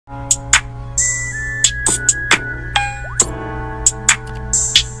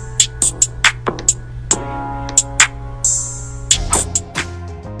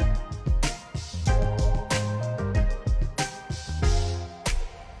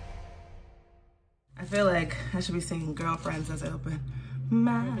feel like I should be singing Girlfriends as I open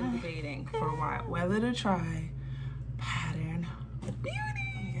my... I've been debating for a while whether to try Pattern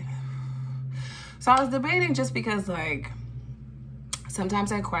Beauty. So I was debating just because, like,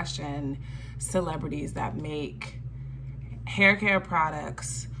 sometimes I question celebrities that make hair care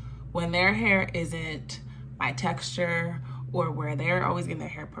products when their hair isn't my texture or where they're always getting their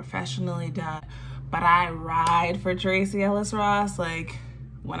hair professionally done. But I ride for Tracee Ellis Ross. Like,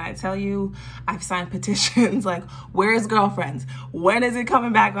 when I tell you I've signed petitions, like, where's Girlfriends? When is it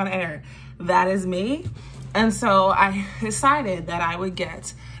coming back on air? That is me. And so I decided that I would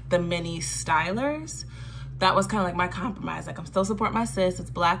get the mini stylers. That was kind of like my compromise. Like, I'm still supporting my sis. It's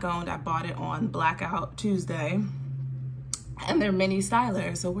Black owned. I bought it on Blackout Tuesday. And they're mini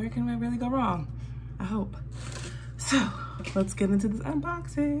stylers. So where can I really go wrong? I hope. So let's get into this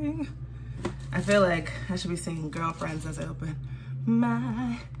unboxing. I feel like I should be singing Girlfriends as I open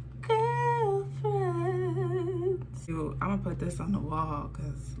my Girlfriends. I'm gonna put this on the wall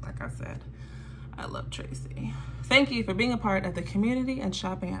because, like I said, I love Tracee. Thank you for being a part of the community and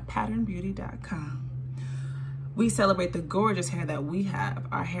shopping at patternbeauty.com. We celebrate the gorgeous hair that we have.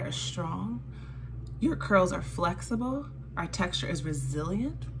 Our hair is strong. Your curls are flexible. Our texture is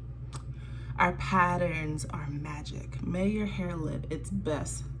resilient. Our patterns are magic. May your hair live its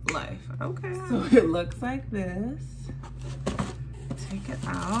best life. Okay, so it looks like this. Take it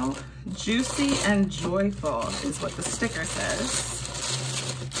out. Juicy and joyful is what the sticker says.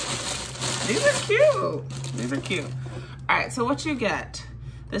 These are cute. These are cute. All right, so what you get.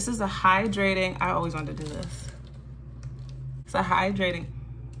 This is a hydrating, I always wanted to do this. It's a hydrating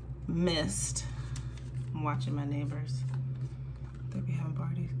mist. I'm watching my neighbors. They be having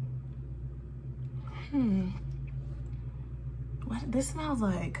parties. What, this smells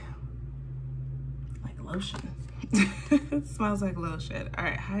like lotion. It smells like lotion. All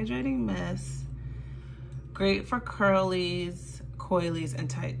right, hydrating mist. Great for curlies, coilies, and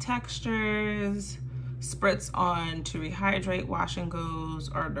tight textures. Spritz on to rehydrate, wash and goes,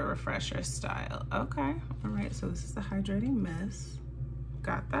 or the refresher style. Okay, all right, so this is the hydrating mist.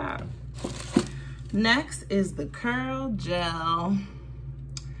 Got that. Next is the curl gel.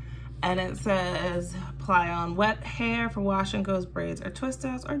 And it says, apply on wet hair for wash and goes, braids, or twist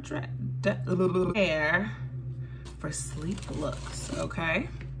outs, or hair for sleek looks, okay?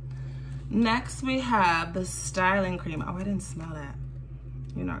 Next, we have the styling cream. Oh, I didn't smell that.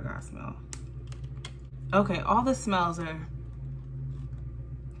 You're not gonna smell. Okay, all the smells are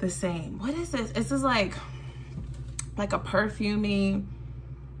the same. What is this? This is like a perfumey,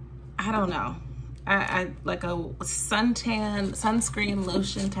 I don't know. I like a suntan, sunscreen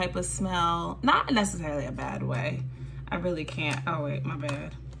lotion type of smell. Not necessarily a bad way. I really can't. Oh wait, my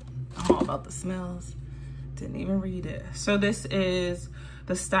bad. I'm all about the smells. Didn't even read it. So this is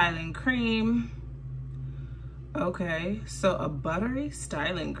the styling cream. Okay, so a buttery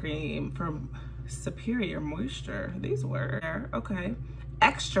styling cream from superior moisture. These were, okay.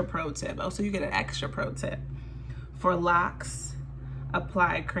 Extra pro tip. Oh, so you get an extra pro tip. For locks,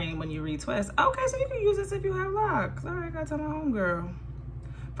 apply cream when you retwist. Okay, so you can use this if you have locks. All right, gotta tell my homegirl.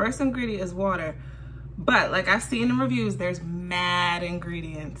 First ingredient is water. But like I've seen in reviews, there's mad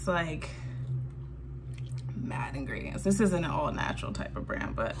ingredients, like mad ingredients. This isn't an all natural type of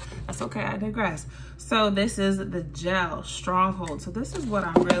brand, but that's okay, I digress. So this is the gel stronghold. So this is what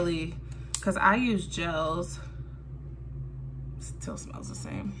I'm really, cause I use gels, still smells the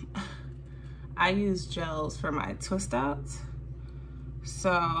same. I use gels for my twist outs.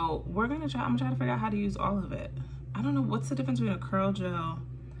 So I'm gonna try to figure out how to use all of it. I don't know, what's the difference between a curl gel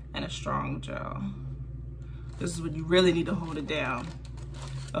and a strong gel? This is when you really need to hold it down.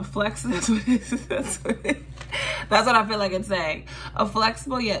 A flexible, that's what I feel like it's saying. A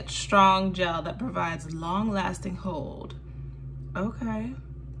flexible yet strong gel that provides long-lasting hold. Okay.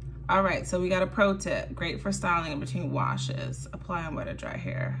 All right, so we got a pro tip. Great for styling in between washes. Apply on wet or dry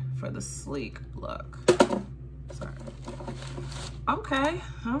hair for the sleek look. Sorry. Okay,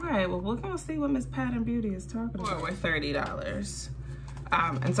 all right, well, we're gonna see what Miss Pattern Beauty is talking about. We're $30.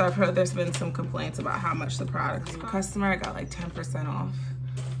 And so I've heard there's been some complaints about how much the product is. Customer got like 10% off.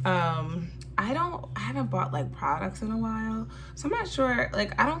 I haven't bought like products in a while, so I'm not sure,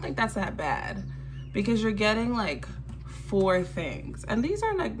 like, I don't think that's that bad because you're getting like 4 things and these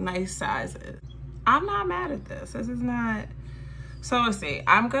are like nice sizes. I'm not mad at this. This is not, so let's see.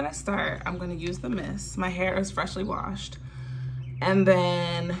 I'm gonna use the mist. My hair is freshly washed. And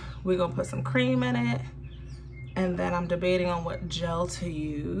then we're gonna put some cream in it. And then I'm debating on what gel to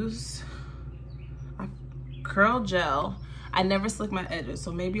use. Curl gel. I never slick my edges,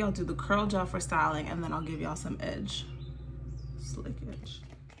 so maybe I'll do the curl gel for styling and then I'll give y'all some edge slickage.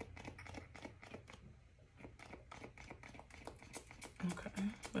 Okay,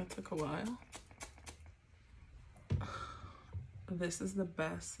 that took a while. This is the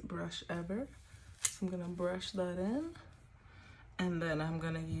best brush ever. So I'm gonna brush that in. And then I'm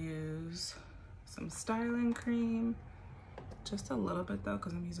gonna use some styling cream. Just a little bit though,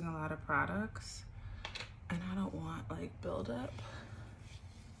 because I'm using a lot of products. And I don't want like buildup.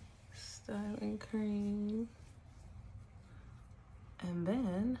 Styling cream. And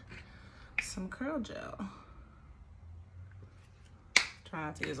then some curl gel. Try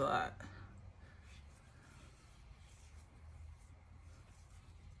not to use a lot.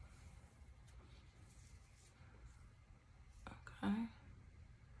 Okay.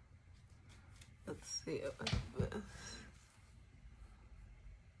 Let's see it with this.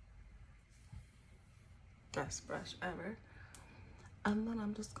 Best brush ever. And then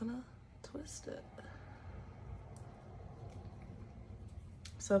I'm just gonna twist it.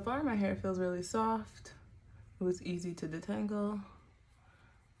 So far my hair feels really soft. It was easy to detangle.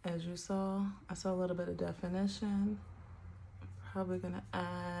 As you saw, I saw a little bit of definition. Probably gonna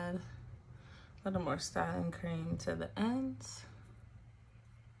add a little more styling cream to the ends.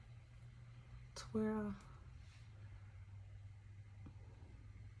 Twirl.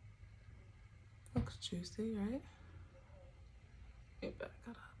 Looks juicy, right? Get back it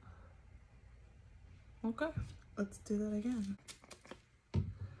up. Okay, let's do that again.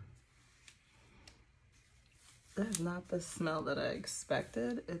 That is not the smell that I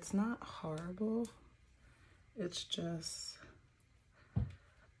expected. It's not horrible. It's just,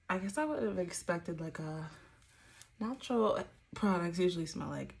 I guess I would have expected like a natural products usually smell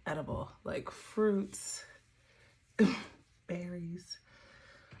like edible, like fruits, berries.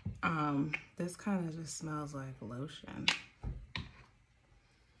 This kind of just smells like lotion.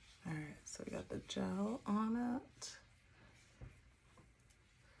 All right, so we got the gel on it.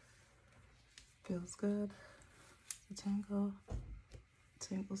 Feels good. Detangle,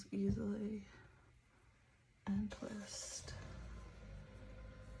 tangles easily, and twist.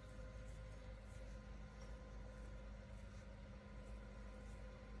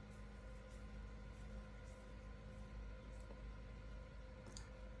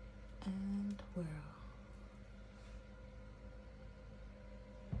 And twirl.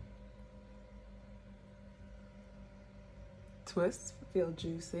 Twist, feel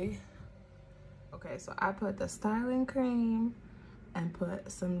juicy. Okay, so I put the styling cream and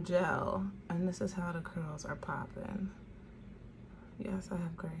put some gel, and this is how the curls are popping. Yes, I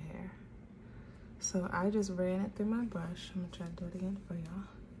have gray hair. So I just ran it through my brush. I'm gonna try to do it again for y'all.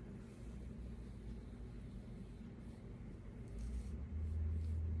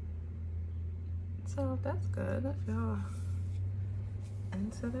 So that's good. If y'all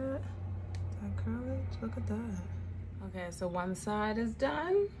into that curlage, look at that. Okay, so one side is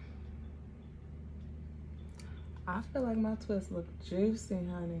done. I feel like my twists look juicy,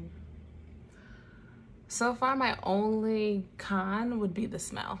 honey. So far, my only con would be the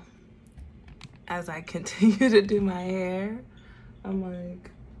smell. As I continue to do my hair, I'm like,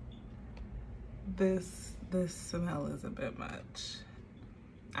 this smell is a bit much.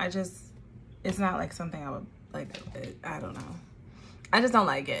 It's not like something I would like, I don't know. I just don't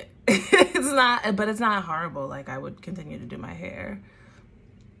like it. But it's not horrible. Like I would continue to do my hair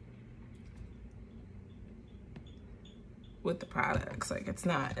with the products. Like it's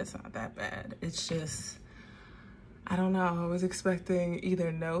not that bad. It's just, I don't know. I was expecting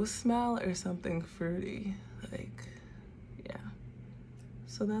either no smell or something fruity. Like, yeah.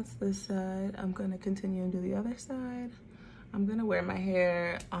 So that's this side. I'm gonna continue and do the other side. I'm gonna wear my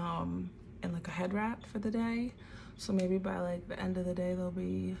hair in like a head wrap for the day. So maybe by like the end of the day, they'll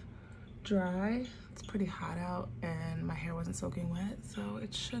be dry. It's pretty hot out and my hair wasn't soaking wet, so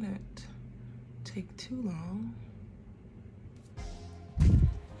it shouldn't take too long.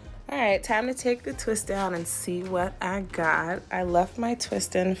 All right, time to take the twist down and see what I got. I left my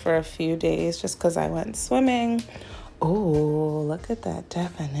twist in for a few days just because I went swimming. Oh, look at that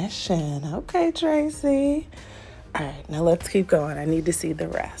definition. Okay, Tracee. All right, now let's keep going. I need to see the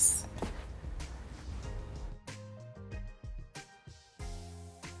rest.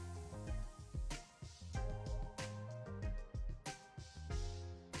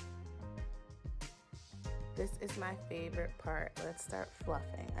 This is my favorite part. Let's start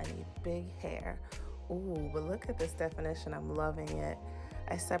fluffing. I need big hair. Ooh, but look at this definition. I'm loving it.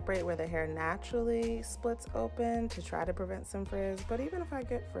 I separate where the hair naturally splits open to try to prevent some frizz. But even if I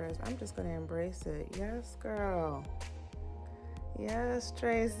get frizz, I'm just gonna embrace it. Yes, girl. Yes,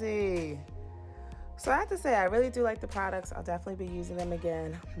 Tracee. So I have to say, I really do like the products. I'll definitely be using them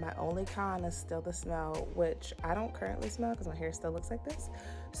again. My only con is still the smell, which I don't currently smell because my hair still looks like this.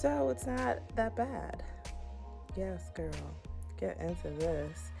 So it's not that bad. Yes, girl. get into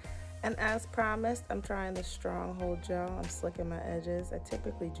this. And as promised, I'm trying the Stronghold gel. I'm slicking my edges. I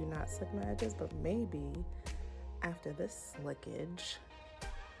typically do not slick my edges, but maybe after this slickage.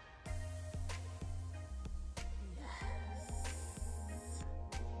 Yes.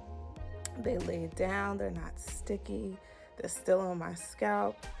 They lay down, they're not sticky. They're still on my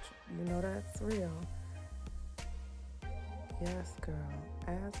scalp. You know that's real. Yes, girl,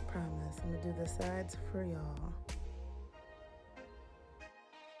 as promised. I'm gonna do the sides for y'all.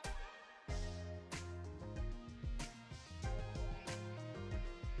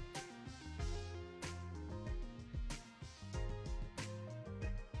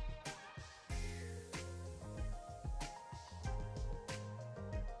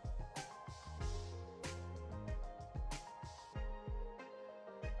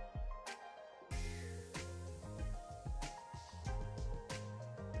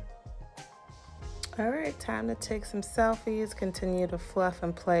 All right, time to take some selfies, continue to fluff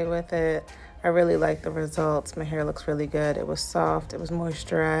and play with it. I really like the results. My hair looks really good. It was soft, it was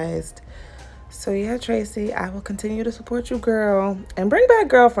moisturized. So yeah, Tracee, I will continue to support you, girl. And bring back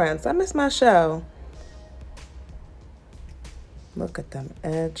girlfriends. I miss my show. Look at them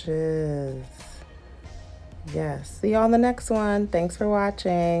edges. Yes, see you on the next one. Thanks for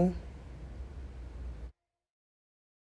watching.